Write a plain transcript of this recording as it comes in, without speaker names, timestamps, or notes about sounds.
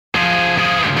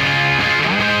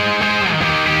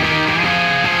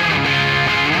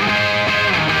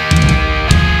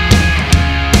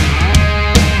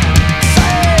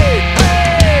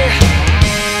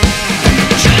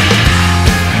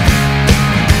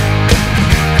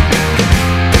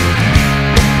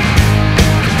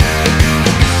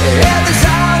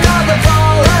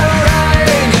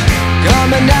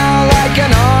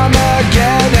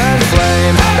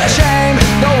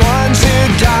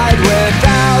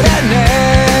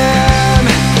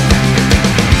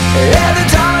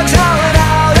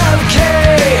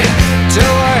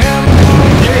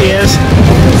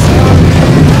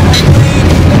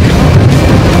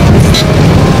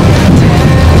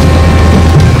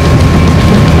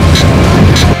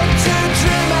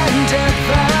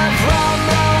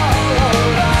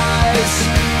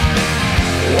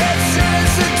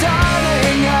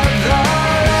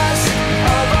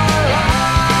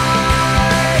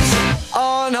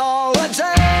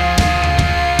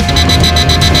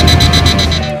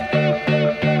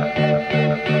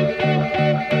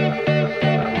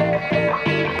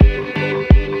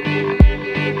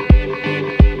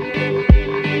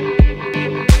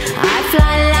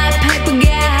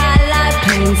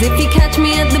planes. If you catch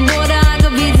me at the border, I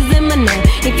got visas in my name.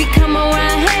 If you come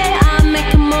around here, I'll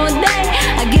make them all day.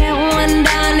 I get one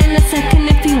down in a second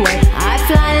if you wait. I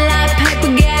fly like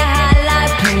paper, get high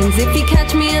like planes. If you catch